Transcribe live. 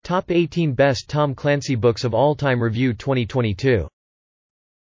Top 18 Best Tom Clancy Books of All Time Review 2022.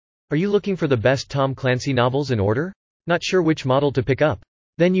 Are you looking for the best Tom Clancy novels in order? Not sure which model to pick up?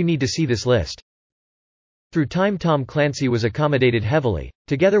 Then you need to see this list. Through time, Tom Clancy was accommodated heavily,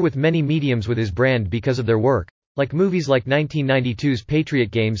 together with many mediums with his brand because of their work, like movies like 1992's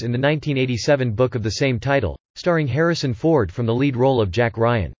Patriot Games and the 1987 book of the same title, starring Harrison Ford from the lead role of Jack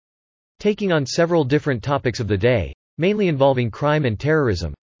Ryan. Taking on several different topics of the day, mainly involving crime and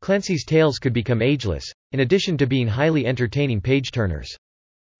terrorism, Clancy's tales could become ageless, in addition to being highly entertaining page-turners.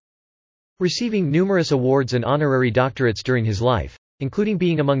 Receiving numerous awards and honorary doctorates during his life, including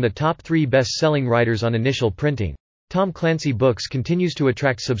being among the top 3 best-selling writers on initial printing, Tom Clancy Books continues to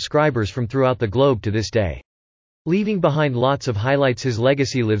attract subscribers from throughout the globe to this day. Leaving behind lots of highlights, his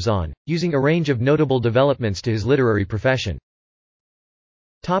legacy lives on, using a range of notable developments to his literary profession.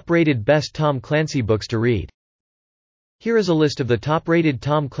 Top-rated best Tom Clancy books to read. Here is a list of the top-rated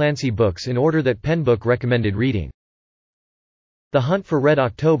Tom Clancy books in order that PenBook recommended reading. The Hunt for Red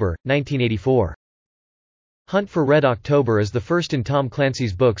October, 1984. Hunt for Red October is the first in Tom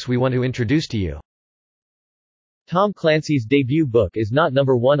Clancy's books we want to introduce to you. Tom Clancy's debut book is not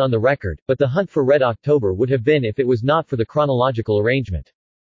number 1 on the record, but The Hunt for Red October would have been if it was not for the chronological arrangement.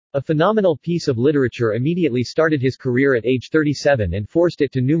 A phenomenal piece of literature immediately started his career at age 37 and forced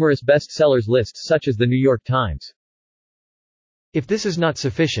it to numerous bestsellers lists such as the New York Times. If this is not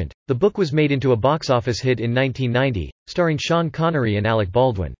sufficient, the book was made into a box office hit in 1990, starring Sean Connery and Alec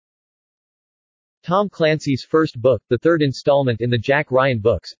Baldwin. Tom Clancy's first book, the third installment in the Jack Ryan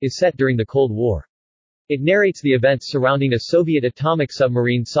books, is set during the Cold War. It narrates the events surrounding a Soviet atomic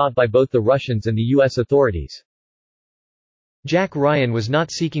submarine sought by both the Russians and the U.S. authorities. Jack Ryan was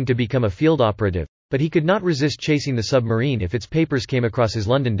not seeking to become a field operative, but he could not resist chasing the submarine if its papers came across his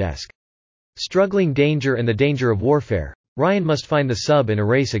London desk. Struggling danger and the danger of warfare, Ryan must find the sub in a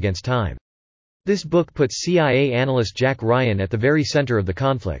race against time. This book puts CIA analyst Jack Ryan at the very center of the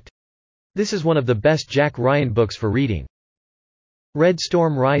conflict. This is one of the best Jack Ryan books for reading. Red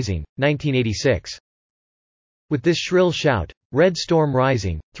Storm Rising, 1986. With this shrill shout, Red Storm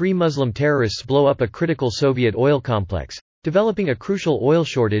Rising, 3 Muslim terrorists blow up a critical Soviet oil complex, developing a crucial oil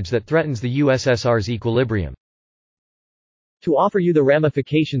shortage that threatens the USSR's equilibrium. To offer you the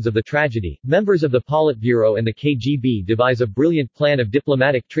ramifications of the tragedy, members of the Politburo and the KGB devise a brilliant plan of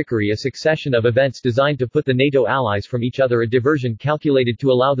diplomatic trickery, a succession of events designed to put the NATO allies from each other, a diversion calculated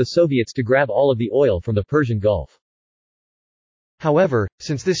to allow the Soviets to grab all of the oil from the Persian Gulf. However,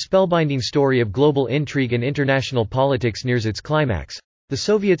 since this spellbinding story of global intrigue and international politics nears its climax, the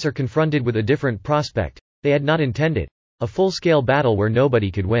Soviets are confronted with a different prospect they had not intended: a full-scale battle where nobody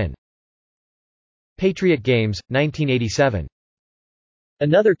could win. Patriot Games, 1987.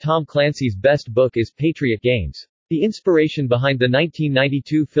 Another Tom Clancy's best book is Patriot Games. The inspiration behind the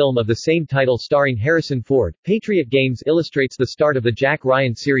 1992 film of the same title starring Harrison Ford, Patriot Games illustrates the start of the Jack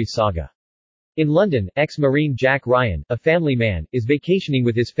Ryan series saga. In London, ex-Marine Jack Ryan, a family man, is vacationing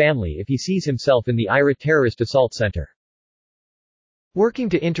with his family if he sees himself in the IRA terrorist assault center. Working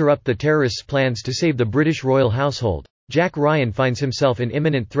to interrupt the terrorists' plans to save the British royal household, Jack Ryan finds himself an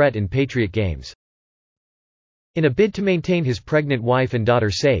imminent threat in Patriot Games. In a bid to maintain his pregnant wife and daughter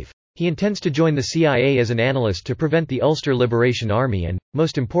safe, he intends to join the CIA as an analyst to prevent the Ulster Liberation Army and,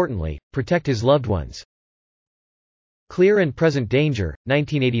 most importantly, protect his loved ones. Clear and Present Danger,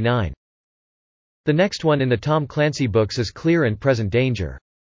 1989. The next one in the Tom Clancy books is Clear and Present Danger.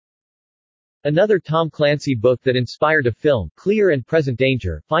 Another Tom Clancy book that inspired a film, Clear and Present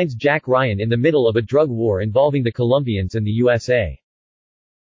Danger, finds Jack Ryan in the middle of a drug war involving the Colombians and the USA.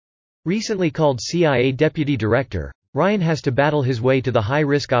 Recently called CIA Deputy Director, Ryan has to battle his way to the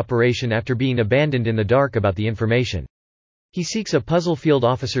high-risk operation after being abandoned in the dark about the information. He seeks a puzzle field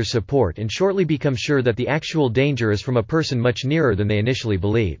officer's support and shortly becomes sure that the actual danger is from a person much nearer than they initially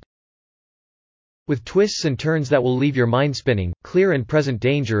believed. With twists and turns that will leave your mind spinning, Clear and Present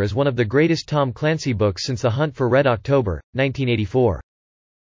Danger is one of the greatest Tom Clancy books since The Hunt for Red October, 1984.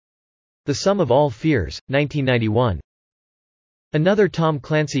 The Sum of All Fears, 1991. Another Tom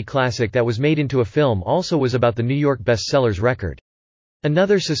Clancy classic that was made into a film also was about the New York bestsellers record.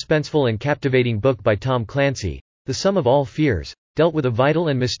 Another suspenseful and captivating book by Tom Clancy, The Sum of All Fears, dealt with a vital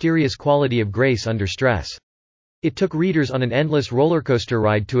and mysterious quality of grace under stress. It took readers on an endless rollercoaster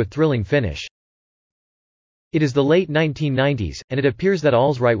ride to a thrilling finish. It is the late 1990s, and it appears that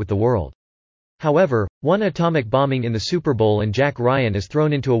all's right with the world. However, one atomic bombing in the Super Bowl and Jack Ryan is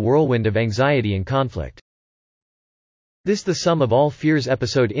thrown into a whirlwind of anxiety and conflict. This The Sum of All Fears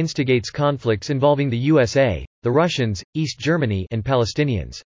episode instigates conflicts involving the USA, the Russians, East Germany, and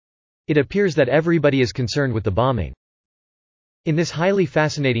Palestinians. It appears that everybody is concerned with the bombing. In this highly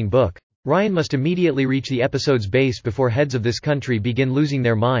fascinating book, Ryan must immediately reach the episode's base before heads of this country begin losing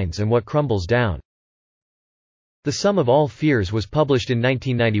their minds and what crumbles down. The Sum of All Fears was published in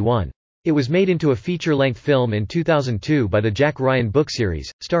 1991. It was made into a feature-length film in 2002 by the Jack Ryan book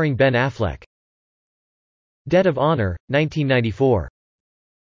series, starring Ben Affleck. Debt of Honor, 1994.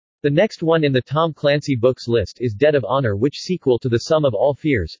 The next one in the Tom Clancy books list is Debt of Honor, which sequel to The Sum of All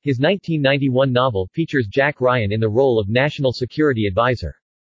Fears. His 1991 novel features Jack Ryan in the role of National Security Advisor.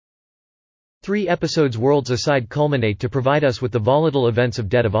 3 episodes Worlds Aside culminate to provide us with the volatile events of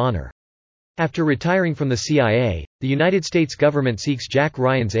Debt of Honor. After retiring from the CIA, the United States government seeks Jack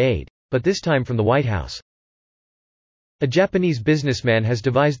Ryan's aid, but this time from the White House. A Japanese businessman has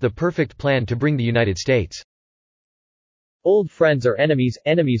devised the perfect plan to bring the United States. Old friends are enemies,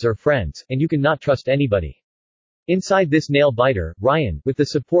 enemies are friends, and you can not trust anybody. Inside this nail-biter, Ryan, with the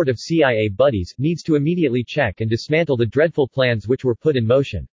support of CIA buddies, needs to immediately check and dismantle the dreadful plans which were put in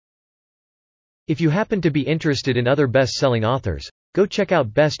motion. If you happen to be interested in other best-selling authors, go check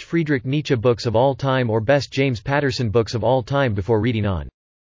out Best Friedrich Nietzsche books of all time or Best James Patterson books of all time before reading on.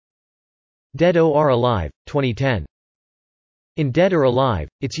 Dead or Alive, 2010. In Dead or Alive,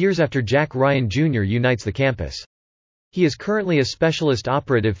 it's years after Jack Ryan Jr. unites the campus. He is currently a specialist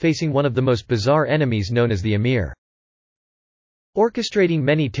operative facing one of the most bizarre enemies known as the Emir. Orchestrating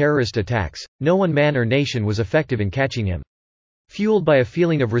many terrorist attacks, no one man or nation was effective in catching him. Fueled by a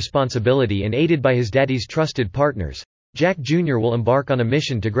feeling of responsibility and aided by his daddy's trusted partners, Jack Jr. will embark on a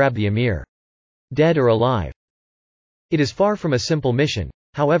mission to grab the Emir. Dead or Alive. It is far from a simple mission.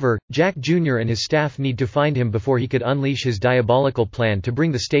 However, Jack Jr. and his staff need to find him before he could unleash his diabolical plan to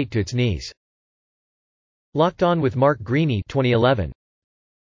bring the state to its knees. Locked On with Mark Greaney, 2011.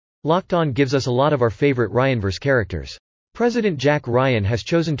 Locked On gives us a lot of our favorite Ryanverse characters. President Jack Ryan has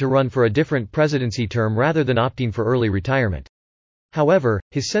chosen to run for a different presidency term rather than opting for early retirement. However,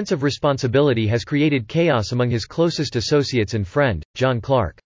 his sense of responsibility has created chaos among his closest associates and friend, John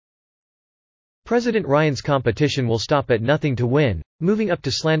Clark. President Ryan's competition will stop at nothing to win, moving up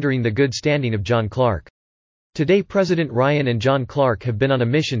to slandering the good standing of John Clark. Today President Ryan and John Clark have been on a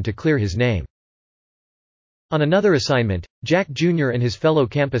mission to clear his name. On another assignment, Jack Jr. and his fellow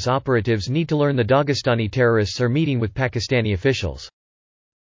campus operatives need to learn the Dagestani terrorists are meeting with Pakistani officials.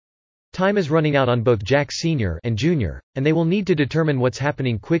 Time is running out on both Jack Sr. and Jr., and they will need to determine what's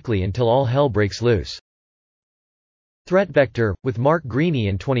happening quickly until all hell breaks loose. Threat Vector, with Mark Greaney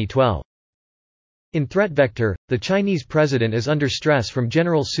in 2012. In Threat Vector, the Chinese president is under stress from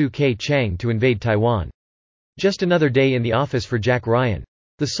General Su Ke-chang to invade Taiwan. Just another day in the office for Jack Ryan.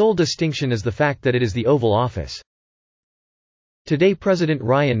 The sole distinction is the fact that it is the Oval Office. Today President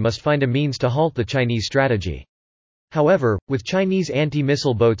Ryan must find a means to halt the Chinese strategy. However, with Chinese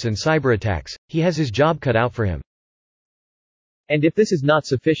anti-missile boats and cyberattacks, he has his job cut out for him. And if this is not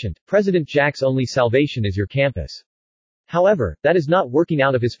sufficient, President Jack's only salvation is your campus. However, that is not working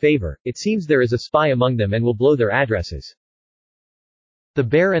out of his favor. It seems there is a spy among them and will blow their addresses. The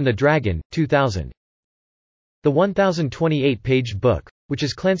Bear and the Dragon, 2000. The 1,028-page book, which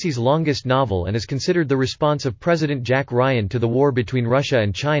is Clancy's longest novel and is considered the response of President Jack Ryan to the war between Russia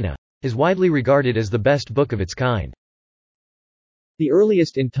and China, is widely regarded as the best book of its kind. The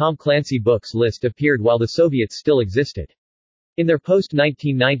earliest in Tom Clancy books list appeared while the Soviets still existed. In their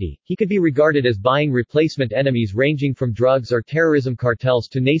post-1990, he could be regarded as buying replacement enemies ranging from drugs or terrorism cartels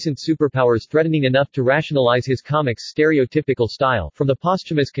to nascent superpowers threatening enough to rationalize his comics' stereotypical style. From the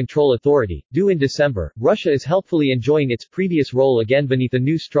posthumous Control Authority, due in December, Russia is helpfully enjoying its previous role again beneath a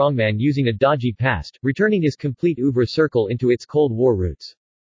new strongman using a dodgy past, returning his complete oeuvre circle into its Cold War roots.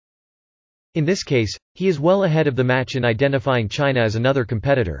 In this case, he is well ahead of the match in identifying China as another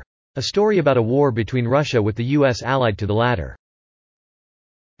competitor. A story about a war between Russia with the U.S. allied to the latter.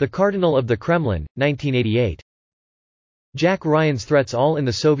 The Cardinal of the Kremlin, 1988. Jack Ryan's threats all in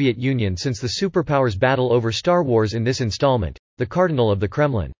the Soviet Union since the superpowers' battle over Star Wars in this installment, The Cardinal of the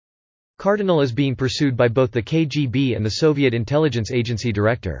Kremlin. Cardinal is being pursued by both the KGB and the Soviet intelligence agency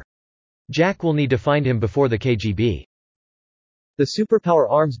director. Jack will need to find him before the KGB. The superpower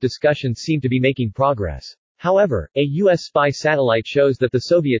arms discussions seem to be making progress. However, a U.S. spy satellite shows that the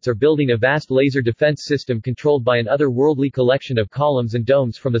Soviets are building a vast laser defense system controlled by an otherworldly collection of columns and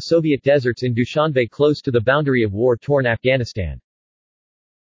domes from the Soviet deserts in Dushanbe close to the boundary of war-torn Afghanistan.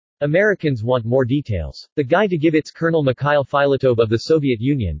 Americans want more details. The guy to give its Colonel Mikhail Filatov of the Soviet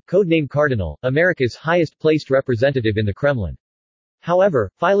Union, codename Cardinal, America's highest-placed representative in the Kremlin. However,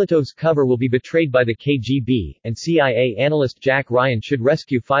 Filatov's cover will be betrayed by the KGB, and CIA analyst Jack Ryan should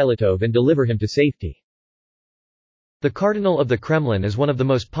rescue Filatov and deliver him to safety. The Cardinal of the Kremlin is one of the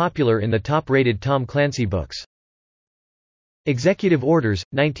most popular in the top-rated Tom Clancy books. Executive Orders,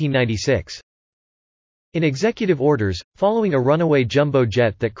 1996. In executive orders, following a runaway jumbo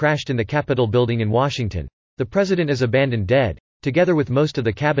jet that crashed in the Capitol building in Washington, the president is abandoned dead, together with most of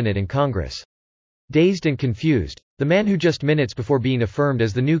the cabinet and Congress. Dazed and confused, the man who just minutes before being affirmed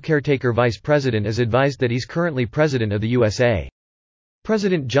as the new caretaker vice president is advised that he's currently president of the USA.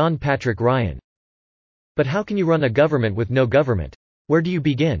 President John Patrick Ryan. But how can you run a government with no government? Where do you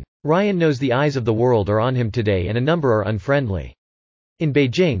begin? Ryan knows the eyes of the world are on him today and a number are unfriendly. In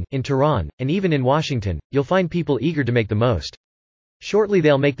Beijing, in Tehran, and even in Washington, you'll find people eager to make the most. Shortly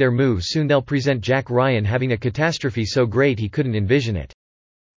they'll make their moves, soon they'll present Jack Ryan having a catastrophe so great he couldn't envision it.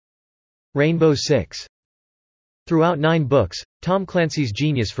 Rainbow Six. Throughout 9 books, Tom Clancy's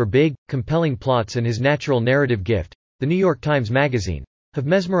genius for big, compelling plots and his natural narrative gift, The New York Times Magazine, have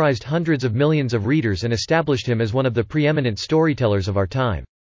mesmerized hundreds of millions of readers and established him as one of the preeminent storytellers of our time.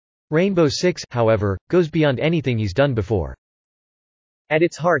 Rainbow Six, however, goes beyond anything he's done before. At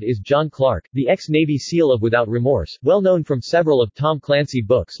its heart is John Clark, the ex-Navy SEAL of Without Remorse, well known from several of Tom Clancy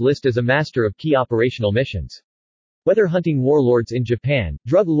books, list as a master of key operational missions. Whether hunting warlords in Japan,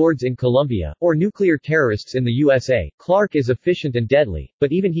 drug lords in Colombia, or nuclear terrorists in the USA, Clark is efficient and deadly,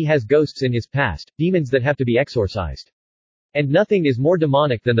 but even he has ghosts in his past, demons that have to be exorcised. And nothing is more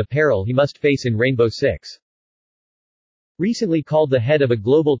demonic than the peril he must face in Rainbow Six. Recently called the head of a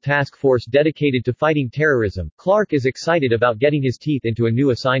global task force dedicated to fighting terrorism, Clark is excited about getting his teeth into a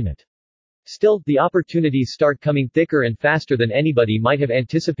new assignment. Still, the opportunities start coming thicker and faster than anybody might have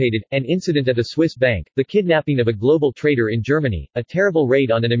anticipated: an incident at a Swiss bank, the kidnapping of a global trader in Germany, a terrible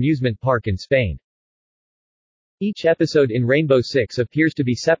raid on an amusement park in Spain. Each episode in Rainbow Six appears to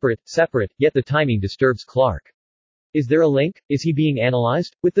be separate, yet the timing disturbs Clark. Is there a link? Is he being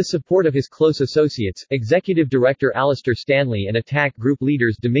analyzed? With the support of his close associates, Executive Director Alistair Stanley and attack group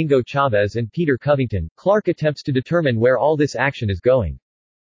leaders Domingo Chavez and Peter Covington, Clark attempts to determine where all this action is going.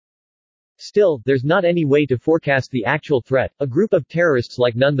 Still, there's not any way to forecast the actual threat, a group of terrorists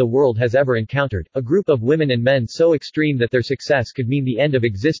like none the world has ever encountered, a group of women and men so extreme that their success could mean the end of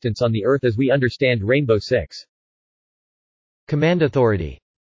existence on the Earth as we understand Rainbow Six. Command Authority.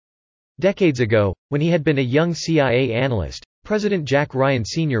 Decades ago, when he had been a young CIA analyst, President Jack Ryan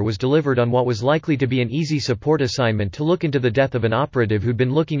Sr. was delivered on what was likely to be an easy support assignment to look into the death of an operative who'd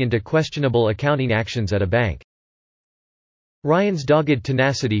been looking into questionable accounting actions at a bank. Ryan's dogged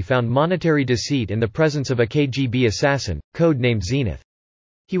tenacity found monetary deceit in the presence of a KGB assassin, code-named Zenith.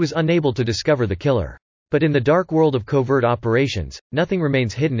 He was unable to discover the killer. But in the dark world of covert operations, nothing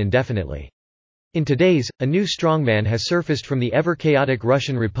remains hidden indefinitely. In today's, a new strongman has surfaced from the ever-chaotic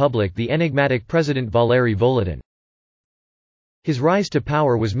Russian Republic, the enigmatic President Valery Volodin. His rise to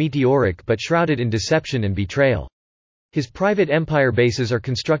power was meteoric but shrouded in deception and betrayal. His private empire bases are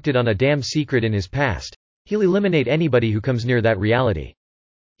constructed on a damn secret in his past. He'll eliminate anybody who comes near that reality.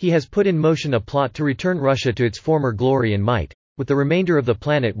 He has put in motion a plot to return Russia to its former glory and might, with the remainder of the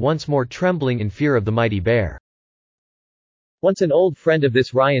planet once more trembling in fear of the mighty bear. Once an old friend of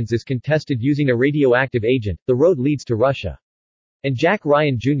this Ryan's is contested using a radioactive agent, the road leads to Russia. And Jack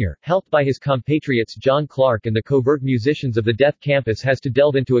Ryan Jr., helped by his compatriots John Clark and the covert musicians of the Death Campus, has to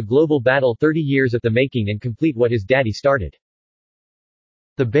delve into a global battle 30 years at the making and complete what his daddy started.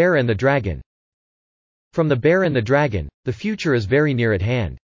 The Bear and the Dragon. From The Bear and the Dragon, the future is very near at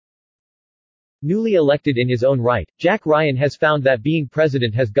hand. Newly elected in his own right, Jack Ryan has found that being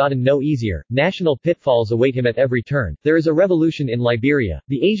president has gotten no easier. National pitfalls await him at every turn. There is a revolution in Liberia,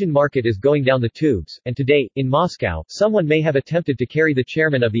 the Asian market is going down the tubes, and today, in Moscow, someone may have attempted to carry the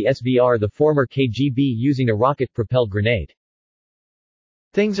chairman of the SVR, the former KGB, using a rocket-propelled grenade.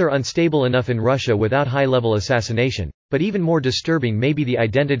 Things are unstable enough in Russia without high-level assassination, but even more disturbing may be the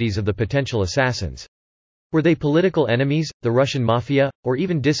identities of the potential assassins. Were they political enemies, the Russian mafia, or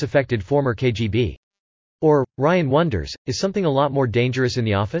even disaffected former KGB? Or, Ryan wonders, is something a lot more dangerous in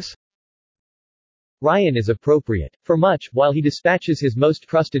the office? Ryan is appropriate for much, while he dispatches his most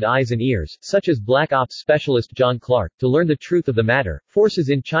trusted eyes and ears, such as Black Ops specialist John Clark, to learn the truth of the matter. Forces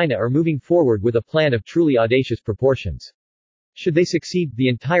in China are moving forward with a plan of truly audacious proportions. Should they succeed, the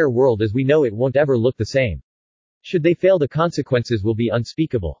entire world as we know it won't ever look the same. Should they fail, the consequences will be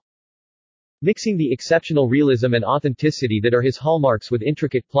unspeakable. Mixing the exceptional realism and authenticity that are his hallmarks with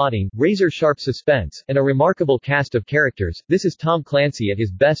intricate plotting, razor-sharp suspense, and a remarkable cast of characters, this is Tom Clancy at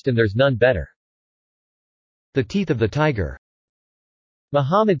his best, and there's none better. The Teeth of the Tiger.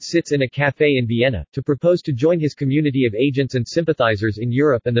 Muhammad sits in a cafe in Vienna, to propose to join his community of agents and sympathizers in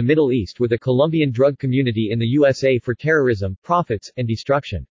Europe and the Middle East with a Colombian drug community in the USA for terrorism, profits, and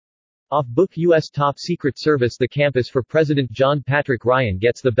destruction. Off-book U.S. Top Secret Service. The campus for President John Patrick Ryan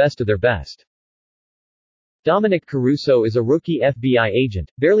gets the best of their best. Dominic Caruso is a rookie FBI agent,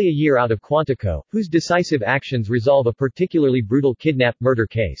 barely a year out of Quantico, whose decisive actions resolve a particularly brutal kidnap-murder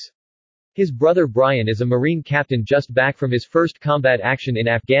case. His brother Brian is a Marine captain just back from his first combat action in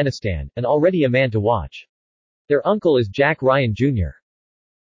Afghanistan, and already a man to watch. Their uncle is Jack Ryan Jr.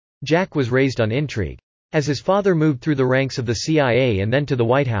 Jack was raised on intrigue. As his father moved through the ranks of the CIA and then to the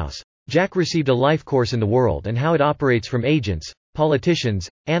White House, Jack received a life course in the world and how it operates from agents, politicians,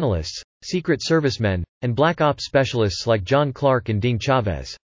 analysts, secret servicemen, and black ops specialists like John Clark and Ding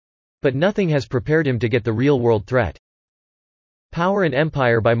Chavez. But nothing has prepared him to get the real-world threat. Power and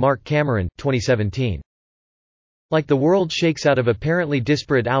Empire by Mark Cameron, 2017. Like the world shakes out of apparently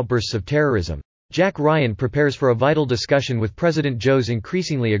disparate outbursts of terrorism, Jack Ryan prepares for a vital discussion with President Zhou's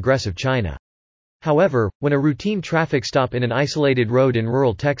increasingly aggressive China. However, when a routine traffic stop in an isolated road in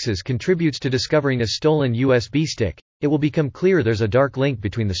rural Texas contributes to discovering a stolen USB stick, it will become clear there's a dark link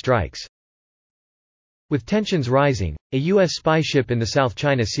between the strikes. With tensions rising, a U.S. spy ship in the South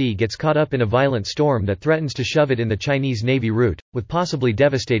China Sea gets caught up in a violent storm that threatens to shove it in the Chinese Navy route, with possibly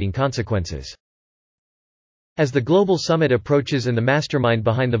devastating consequences. As the global summit approaches and the mastermind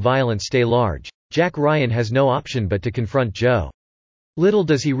behind the violence stay large, Jack Ryan has no option but to confront Zhou. Little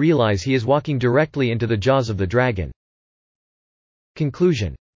does he realize he is walking directly into the jaws of the dragon.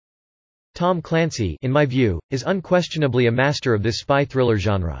 Conclusion. Tom Clancy, in my view, is unquestionably a master of this spy thriller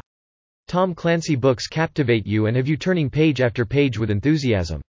genre. Tom Clancy books captivate you and have you turning page after page with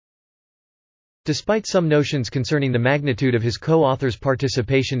enthusiasm. Despite some notions concerning the magnitude of his co-author's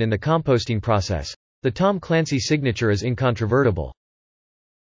participation in the composting process, the Tom Clancy signature is incontrovertible.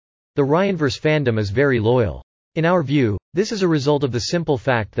 The Ryanverse fandom is very loyal. In our view, this is a result of the simple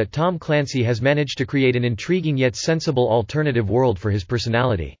fact that Tom Clancy has managed to create an intriguing yet sensible alternative world for his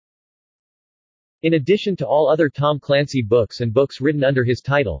personality. In addition to all other Tom Clancy books and books written under his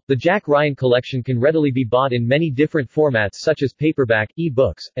title, the Jack Ryan collection can readily be bought in many different formats such as paperback,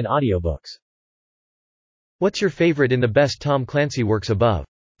 e-books, and audiobooks. What's your favorite in the best Tom Clancy works above?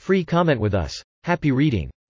 Free comment with us. Happy reading.